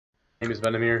name is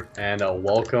Venomir, and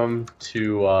welcome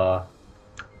to I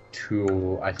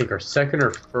think our second or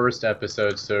first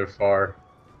episode so far.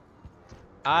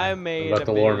 I made about a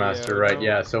the Lore video, Master, right? no?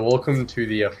 Yeah. So welcome to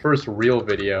the first real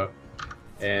video,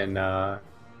 and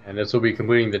this will be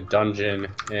completing the dungeon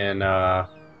and the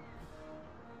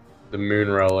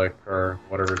Moon Relic or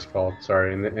whatever it's called.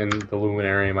 Sorry, in the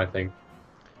Luminarium, I think.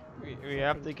 We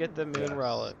have to get the Moon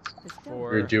Relic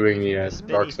for We're doing the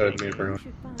spinny dark side of the thingy. Moon. You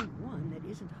should find one that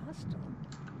isn't hostile.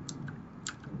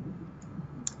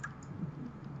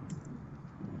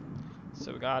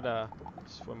 So we gotta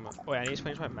swim. Wait, I need to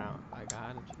change my mount. I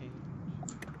gotta change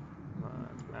my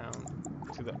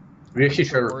mount to the. We actually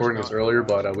tried Worst recording this mount earlier,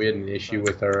 ever, but we had an actually. issue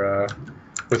with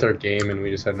our game, and we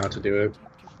decided not to do it.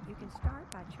 You can start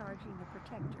by charging the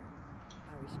protector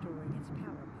by restoring its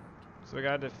power mode. So we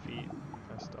gotta defeat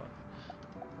that stuff.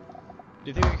 Do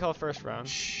you think we can kill first round?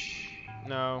 Shh.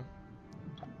 No.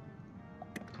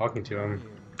 Talking to him,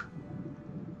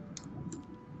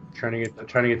 trying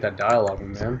to get that dialogue,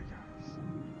 man.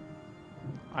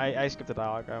 I skipped the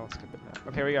dialogue. I won't skip it now.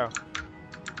 Okay, we go.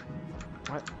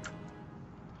 What?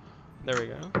 There we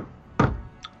go.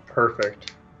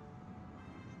 Perfect.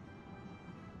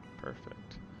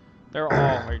 Perfect. They're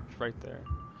all right there.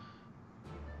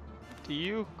 Do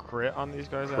you crit on these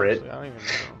guys? Crit? Actually, I don't even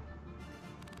know.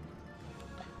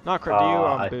 Not crit. Do you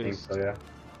I boost? think so, yeah.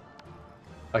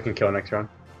 I can kill next round.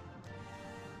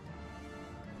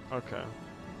 Okay.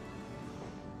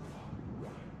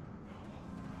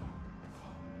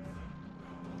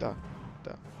 Da,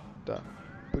 da, da,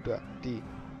 Buddha, D,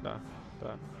 da,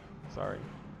 da. Sorry.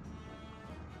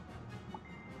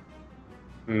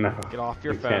 No. Get off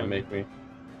your you phone. can't make me.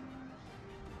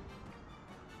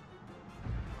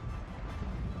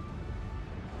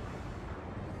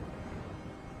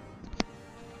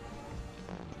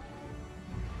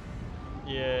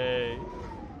 Yay.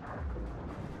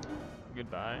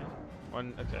 Goodbye.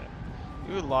 One. Okay.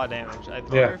 You did a lot of damage. I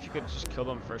wonder if you could just kill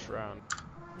them first round.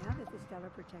 Now that the stellar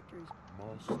protector is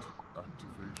Must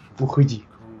activation Woohoo.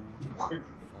 code find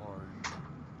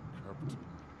captain.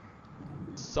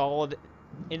 Solid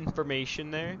information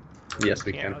there. Yes,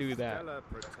 we Can't can. do that. Stellar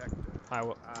Protector. I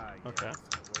will. Ah, yes, Okay. it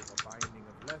was a binding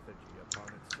of lethargy upon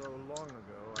it so long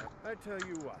ago. I tell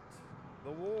you what,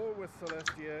 the war with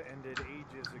Celestia ended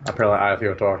ages ago. Apparently I have to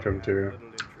go talk to him, too. Little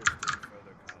interest in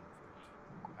further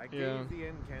conflict. I Yeah. gave the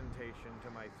incantation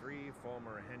to my three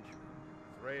former henchmen: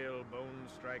 Thrail Bone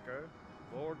Striker,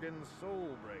 Vorgan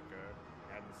Soulbreaker,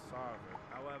 and Sarvin.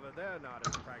 However, they're not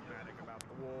as pragmatic about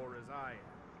the war as I am.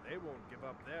 They won't give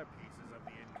up their pieces of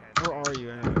the incantation. Where are you,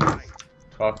 anyway?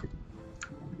 Talk.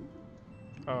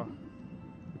 Oh.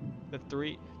 The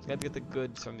three. You got to get the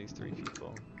goods from these three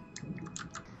people.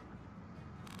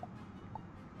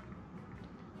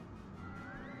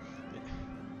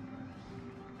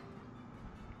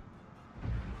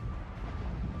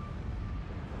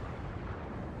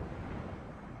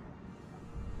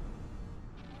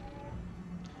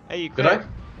 Hey, you Did could. I?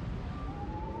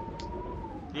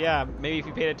 Yeah, maybe if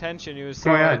you paid attention, you was.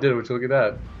 Oh yeah, I did. Would you look at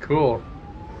that? Cool.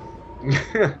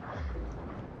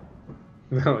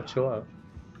 No, chill out.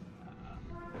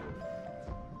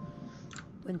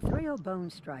 when Thrail Bone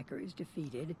Striker is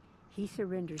defeated, he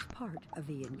surrenders part of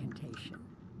the incantation.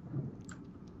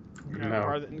 No.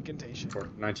 Are the incantation. For How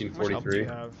much health do 1943. you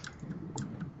have?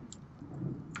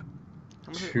 How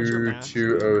much- what's your max?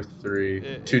 2203.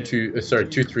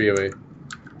 2308.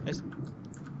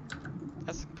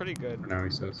 That's pretty good. For now he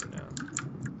says. Yeah.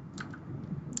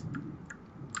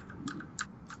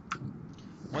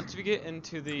 Once we get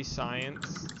into the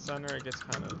science center, it gets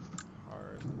kind of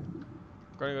hard.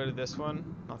 We're gonna go to this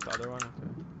one, not the other one.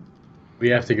 Okay. We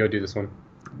have to go do this one.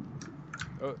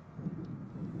 Oh,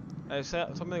 I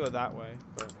said something to go that way.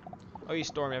 But oh, you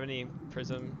Storm, you have any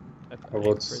prism? Well,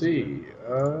 let's see.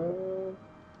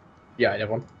 Yeah, I have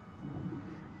one.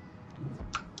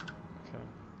 Okay.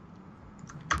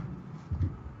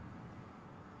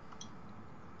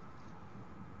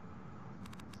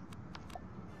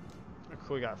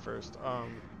 Who we got first? You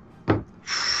want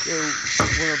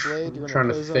a blade? You want Trying a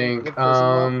to prism? think. Good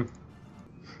prism.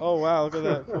 Oh wow, look at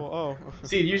that! Cool. Oh.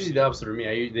 See, usually the opposite for me.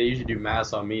 They usually do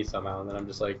mass on me somehow, and then I'm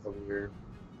just like over here.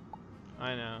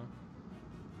 I know.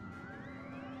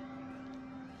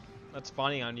 That's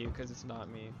funny on you because it's not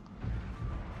me.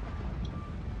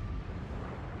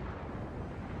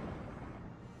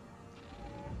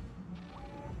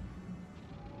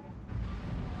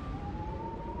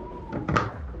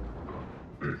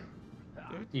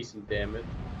 Decent damage.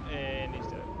 And he's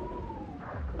dead.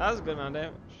 That was a good amount of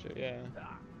damage. Shit, yeah.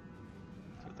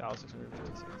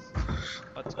 1,656.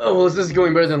 Let's Oh, well, this is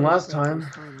going better than last time.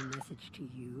 His final message to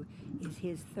you is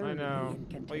his third I of know.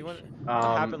 the Well, you want- incantation. What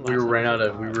happened We last were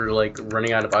time? we were like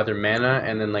running out of either mana,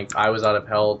 and then like I was out of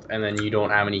health, and then you don't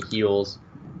have any heals.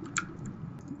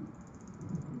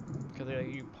 Because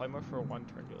like, you polymorph for one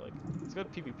turn, you're like, it's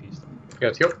good PvP stuff. Yeah,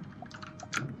 let's go.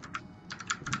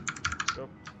 Let's go.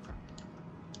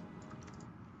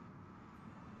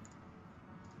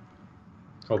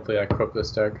 Hopefully I equip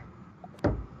this deck.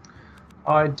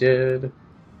 I did.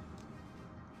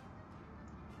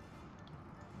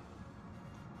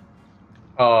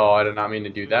 Oh, I did not mean to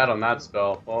do that on that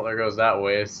spell. Well, there goes that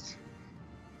waste.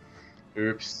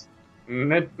 Oops.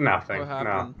 Nothing. What No,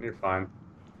 happened? you're fine.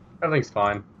 Everything's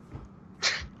fine.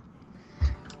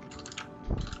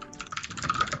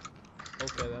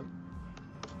 Okay then.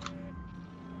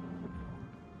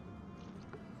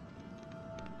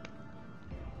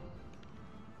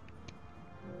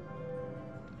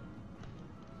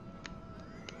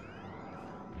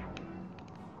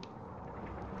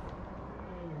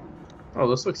 Oh,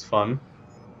 this looks fun.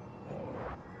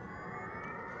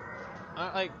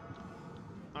 I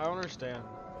don't understand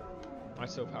why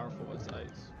it's so powerful with ice.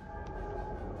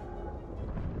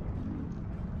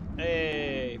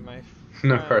 Hey, my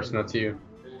No, friend. Carson, that's you.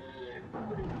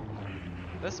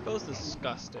 That spell's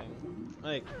disgusting.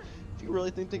 Like, if you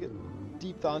really think to get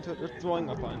deep thought into it, they're throwing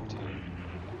up onto you.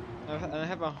 And I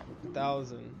have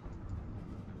 1,000.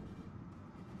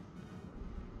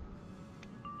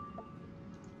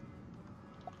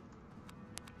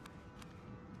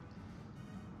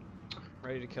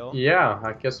 Ready to kill? Yeah,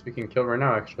 I guess we can kill right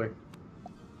now, actually.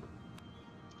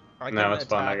 I No, can it's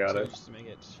fine, I attack, got too, it. Just to make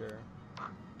it sure.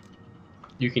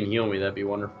 You can heal me, that'd be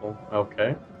wonderful.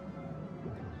 Okay.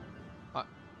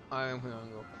 I am gonna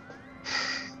go.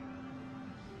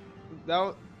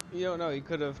 That you don't know. You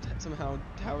could have somehow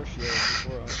tower shield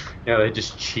before us. Yeah, they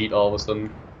just cheat all of a sudden.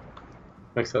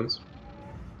 Makes sense.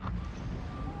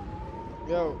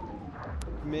 Yo,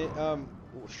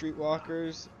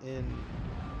 streetwalkers in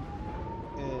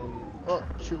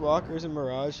streetwalkers in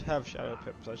Mirage have shadow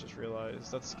pips. I just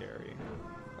realized that's scary.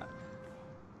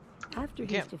 After You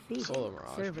he's can't defeated, solo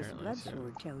Mirage, Service apparently, so-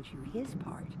 Bloodsword tells you his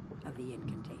part of the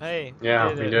incantation. Hey. Yeah,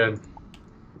 did we it. did.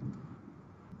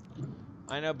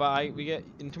 I know, but we get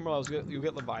in Tomb Raider, you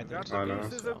get Leviathan. Got I the know.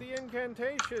 pieces of the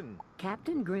incantation.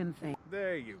 Captain Grimfang.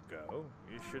 There you go.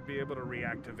 You should be able to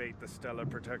reactivate the Stellar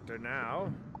Protector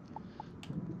now.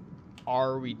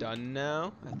 Are we done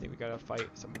now? I think we gotta fight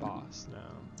some boss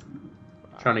now.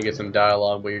 Trying to get some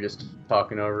dialogue, but you're just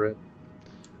talking over it.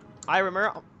 I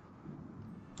remember.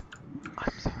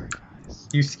 I'm sorry, guys.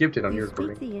 You skipped it on You your speak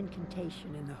recording. the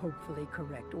incantation in the hopefully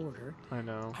correct order, I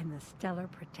know. and the Stellar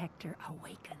Protector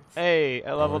awakens. Hey,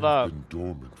 I leveled up. I've been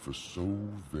dormant for so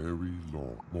very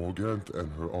long. Morganth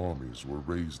and her armies were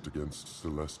raised against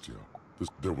Celestia.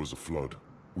 There was a flood.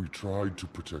 We tried to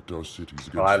protect our cities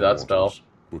against I have the that spell. waters,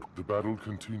 but the battle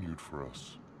continued for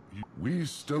us. We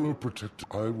Stellar Protector.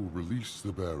 I will release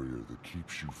the barrier that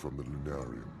keeps you from the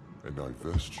Lunarium, and I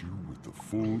vest you with the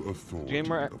full authority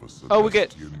Gamer- of a Celestian Oh, we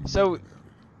get- so- luminary.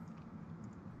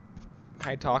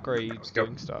 Can I talk or are you Let's go.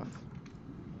 doing stuff?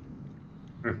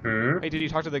 Mm-hmm. Hey, did you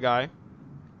talk to the guy?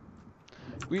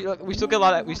 We still get a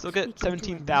lot. We still get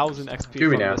 17,000 XP. Do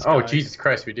we from now? this Oh, guy. Jesus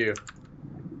Christ, we do.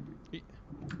 Ye-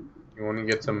 You want to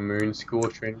get some moon school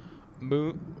training?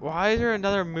 Moon. Why is there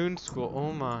another moon school?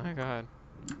 Oh my god.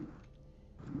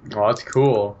 Oh, that's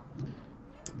cool.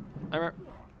 I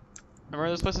remember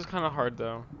this place is kind of hard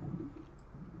though.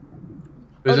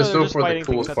 This Oh, no, is they're so just for the fighting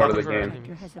coolest things. part of the That's not game. for-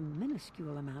 Protector has a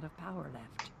minuscule amount of power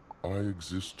left. I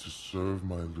exist to serve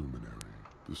my luminary.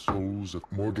 The souls of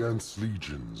Morganth's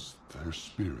legions, their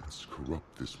spirits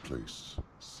corrupt this place.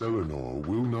 Selenor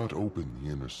will not open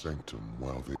the inner sanctum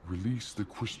while they release the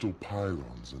crystal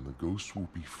pylons, and the ghosts will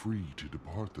be free to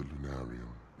depart the lunarium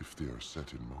if they are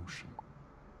set in motion.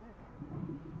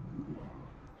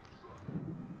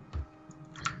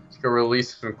 Let's go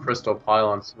release some crystal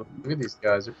pylons. Look at these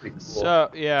guys, they're pretty cool. So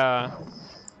yeah.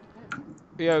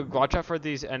 Yeah, watch out for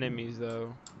these enemies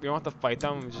though. We don't have to fight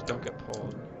them. We just don't get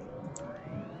pulled.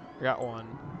 I got one.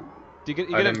 Do you get?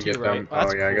 You I get them didn't too, get right? them. Oh,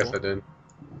 that's Oh, yeah, I guess cool. I did.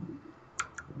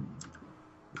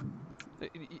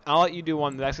 I'll let you do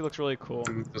one. That actually looks really cool.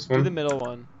 This Do one? the middle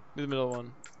one. Do the middle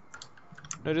one.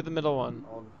 No, do the middle one.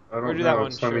 I Or don't do know. that one,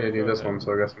 It's telling me sure, to do go this ahead. one,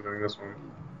 so I guess I'm doing this one.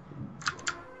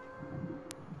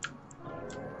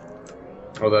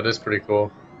 Oh, that is pretty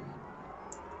cool.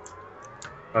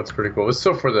 That's pretty cool. This is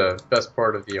so for the best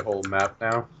part of the whole map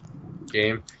now.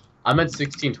 Game. I'm at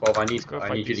 1612. I need go I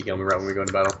fight need you to these kill me right when we go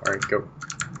into battle. Alright, go.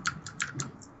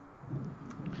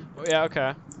 Oh, yeah,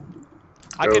 okay.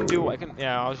 I can do. I can.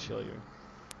 Yeah, I'll show you.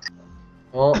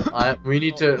 Well, we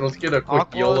need to. Let's get a quick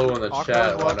Aqua- YOLO in the Aqua's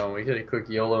chat. Why what? don't we get a quick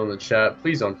YOLO in the chat?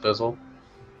 Please don't fizzle.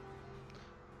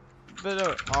 But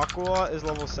no, Aqua is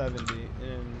level 70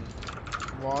 in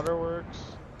Waterworks.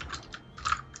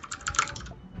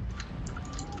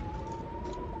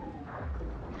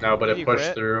 No, but Did it you pushed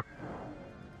quit? through.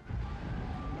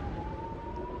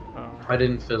 Oh. I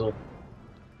didn't fizzle.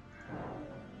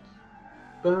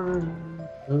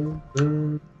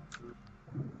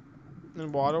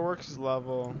 And Waterworks is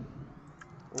level.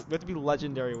 We have to be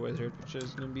legendary wizard, which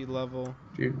is gonna be level.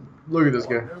 Dude, look at this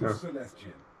guy. No, No.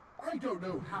 Celestian. I don't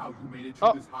know how you made it to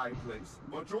Oh. this high place,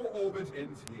 but your orbit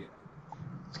ends here.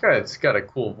 This guy's got a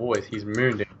cool voice. He's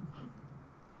Moonding.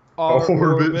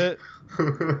 Orbit.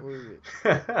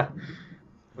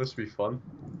 Must be fun.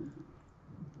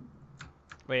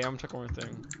 Wait, I'm checking one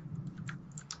thing.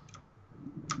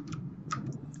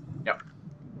 Yep.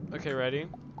 Okay, ready?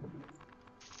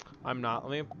 I'm not.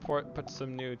 Let me put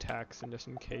some new attacks in just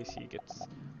in case he gets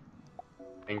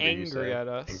Angry, you angry say. at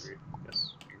us. Angry.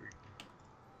 Yes. Angry.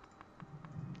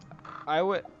 I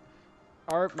would.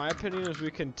 My opinion is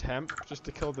we can tempt just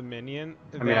to kill the minion.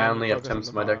 I mean, I then only have focus on temps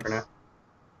the in my deck right boss. now.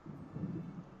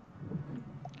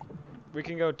 We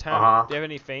can go temp. Uh-huh. Do you have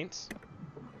any feints?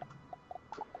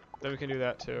 Then we can do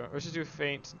that too. Let's just do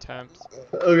feints and temps.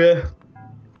 Okay.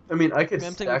 I mean, I could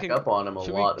I'm thinking we stack can- up on him a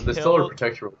should we lot. The kill- Stellar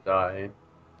Protector will die.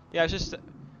 Yeah, it's just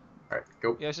Alright,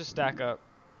 go. yeah, it's just stack up.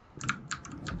 I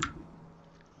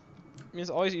mean, it's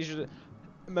always easier to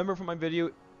remember from my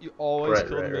video. You always Right,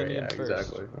 kill the right, minion yeah, first.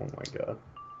 exactly. Oh my god.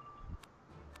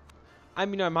 I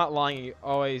mean, I'm not lying. You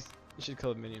should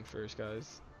kill the minion first,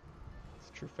 guys. It's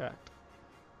a true fact.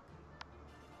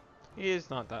 He is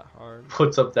not that hard.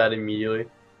 Puts up that immediately.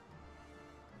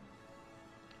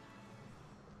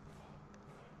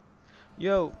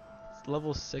 Yo, it's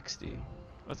level 60.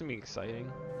 That's gonna be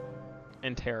exciting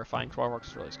and terrifying. 12 Rocks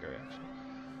is really scary, actually.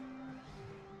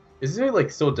 Isn't it like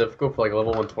still difficult for like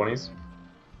level 120s?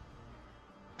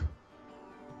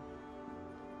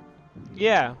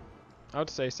 Yeah, I would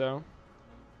say so.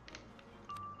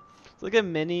 It's like a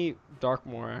mini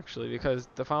Darkmoor, actually, because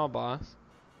the final boss.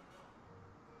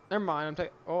 Never mind. I'm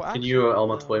taking. Oh, actually, Can you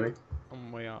Elemental Flame me?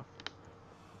 I'm way off.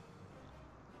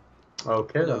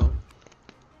 Okay No. then.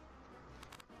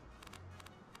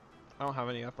 I don't have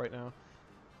any up right now.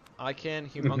 I can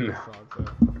humongous frog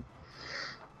though.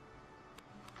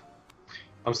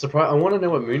 I'm surprised. I want to know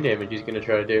what moon damage he's gonna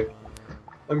try to do.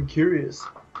 I'm curious.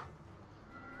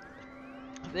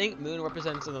 I think moon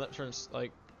represents another turns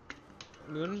like.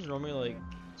 Moon is normally like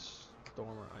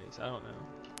storm or ice. I don't know.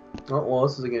 Oh well,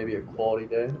 this is gonna be a quality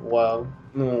day. Wow.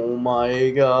 Oh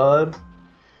my god.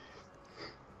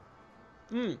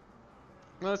 Hmm.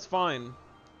 That's fine.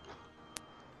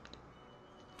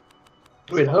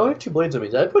 Wait, how do I have 2 blades on me?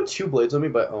 Did I put 2 blades on me?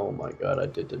 But oh my god, I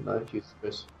didn't I? Jesus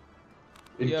Christ.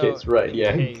 In Yo, case, right? in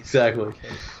Yeah, case, exactly. in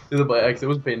case. Did it by accident. I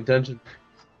wasn't paying attention.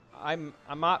 I'm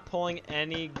not pulling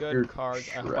any good You're cards.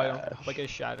 I hope I get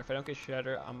Shatter. If I don't get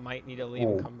Shatter, I might need to leave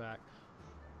and come back.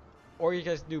 Or you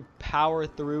guys do power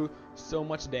through so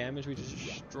much damage we just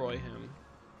destroy him.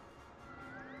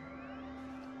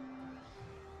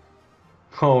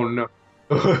 Oh no.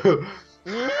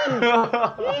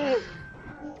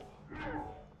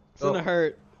 It's gonna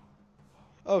hurt.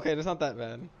 Okay, that's not that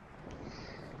bad.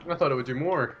 I thought it would do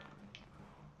more.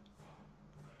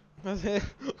 That's it.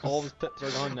 All his pips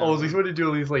are gone now. Oh, I was expecting to do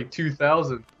at least like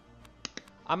 2,000.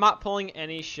 I'm not pulling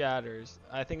any Shatters.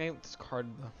 I think I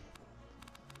discarded them.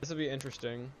 This will be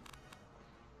interesting.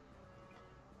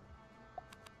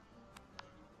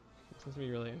 This will be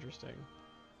really interesting.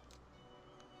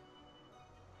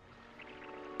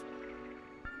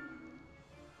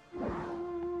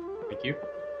 Thank you.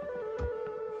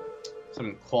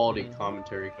 Some quality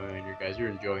commentary going on here, guys. You're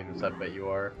enjoying this, I bet you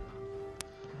are.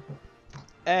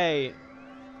 Hey,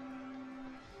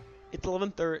 it's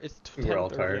 11:30. It's We're all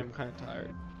 10:30. tired. I'm kind of tired.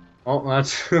 Oh,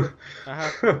 that's. I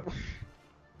have.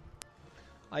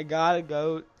 I gotta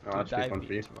go to that's pretty fun dive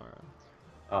for you. tomorrow.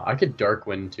 I could Dark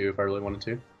Wind too if I really wanted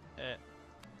to.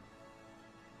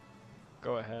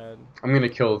 Go ahead. I'm gonna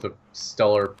kill the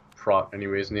Stellar Prot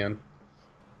anyways in the end.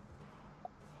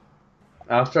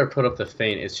 After I put up the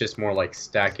feint, it's just more like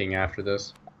stacking after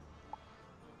this.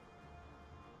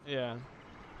 Yeah.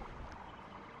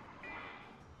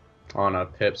 On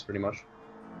pips, pretty much.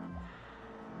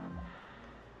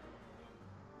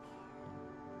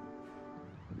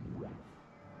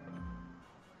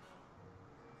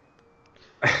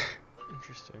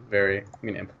 Interesting. Very. I'm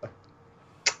gonna amplify.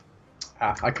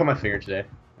 Ah, I cut my finger today,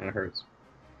 and it hurts.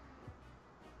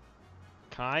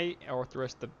 Can I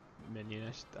Orthrus the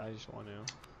minion. I just want to.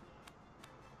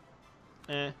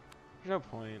 There's no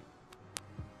point.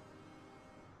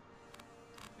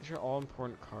 These are all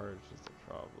important cards. Is the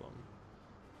problem.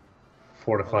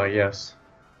 Fortify, yes.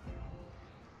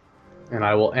 And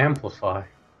I will amplify.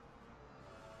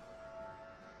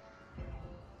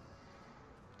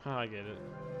 I get it.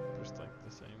 Just like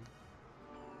the same.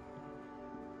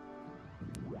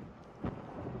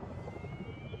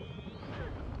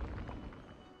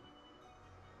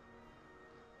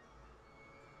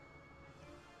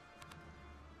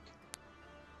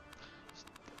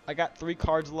 I got 3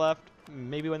 cards left.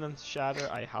 Maybe when them shatter,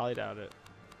 I highly doubt it.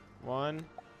 1,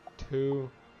 2,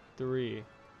 3.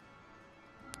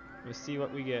 Let's see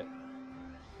what we get.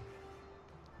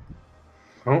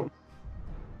 Oh.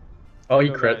 Oh, he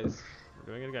Go, crit. guys. We're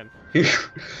doing it again. He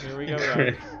Here we go,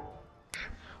 crit. guys.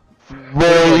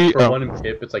 For one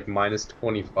tip, it's like minus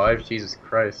 25. Jesus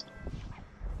Christ.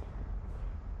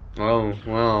 Oh,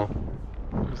 wow.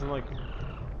 It was like,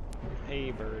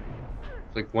 hey, bird.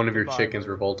 It's like one of your Goodbye, chickens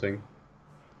bird. revolting.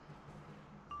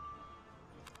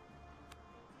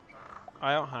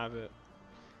 I don't have it.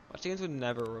 My chickens would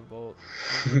never revolt.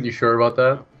 You sure about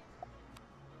that?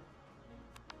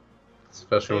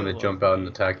 Especially when They they love jump out and me.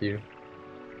 attack you.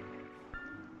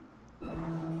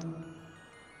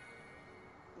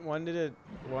 One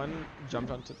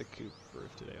jumped onto the coop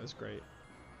roof today. It was great.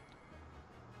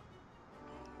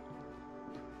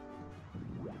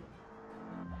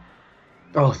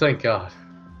 Oh, thank God.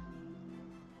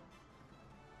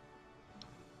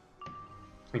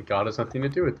 Thank God has nothing to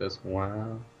do with this.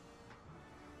 Wow.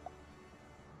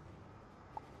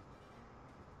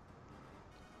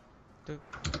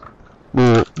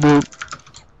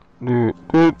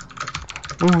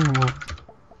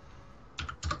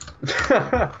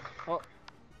 Oh.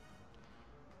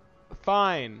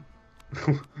 Fine.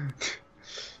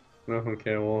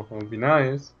 Okay, well, it'll be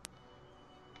nice.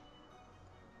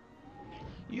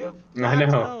 You have I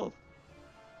max know. health.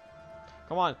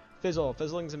 Come on, fizzle.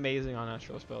 Fizzling's amazing on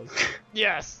astral spells.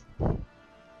 Yes.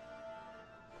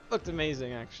 Looked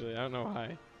amazing, actually. I don't know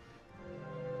why.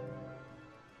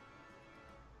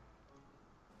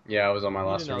 Yeah, I was on my Need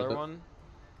last turn. another one.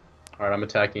 Alright, I'm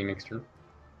attacking next turn.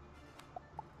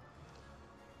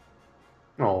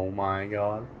 Oh my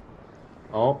God.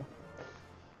 Oh.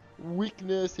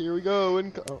 Weakness. Here we go.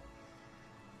 Oh.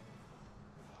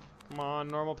 Come on,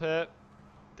 normal pit.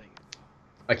 Dang it.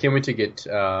 I can't wait to get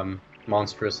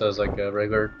monstrous as like a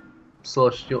regular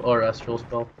celestial or astral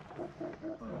spell.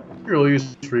 You'll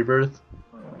use rebirth.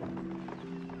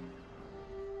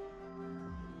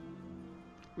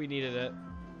 We needed it.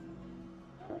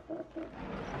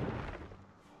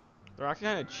 They're actually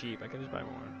kind of cheap. I can just buy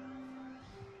more.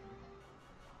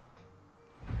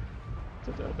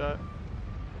 Da.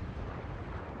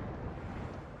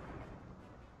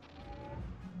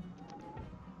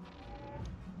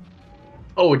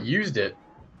 Oh, it used it.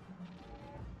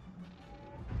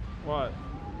 What?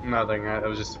 Nothing. I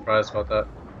was just surprised about that.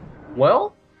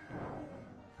 Well,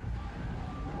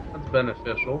 that's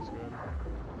beneficial. That's good.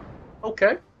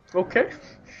 Okay. Okay.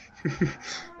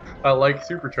 I like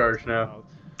supercharge now.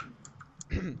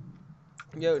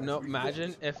 Yo, no,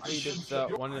 imagine if we did the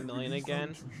 1 in a million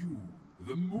again.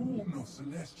 The moon of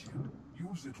Celestia.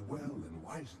 Use it well and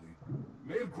wisely.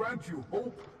 May it grant you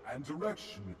hope and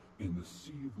direction in the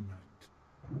sea of night.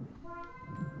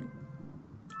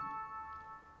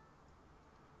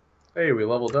 Hey, we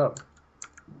leveled up.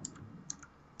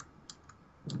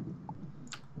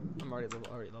 I'm already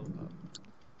leveled up.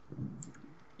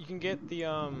 You can get the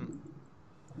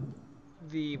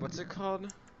what's it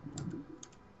called?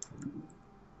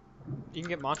 You can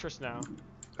get Monstrous now.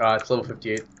 It's level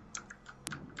 58.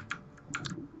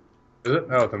 Is it?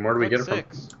 Oh, then where do we get it from?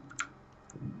 6.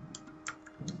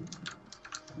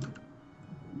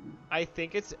 I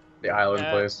think it's The island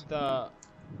at place. the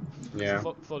Yeah.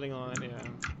 floating line. Yeah.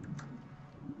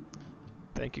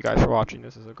 Thank you guys for watching.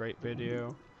 This is a great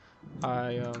video.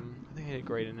 I think I did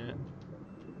great in it.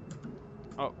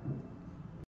 Oh.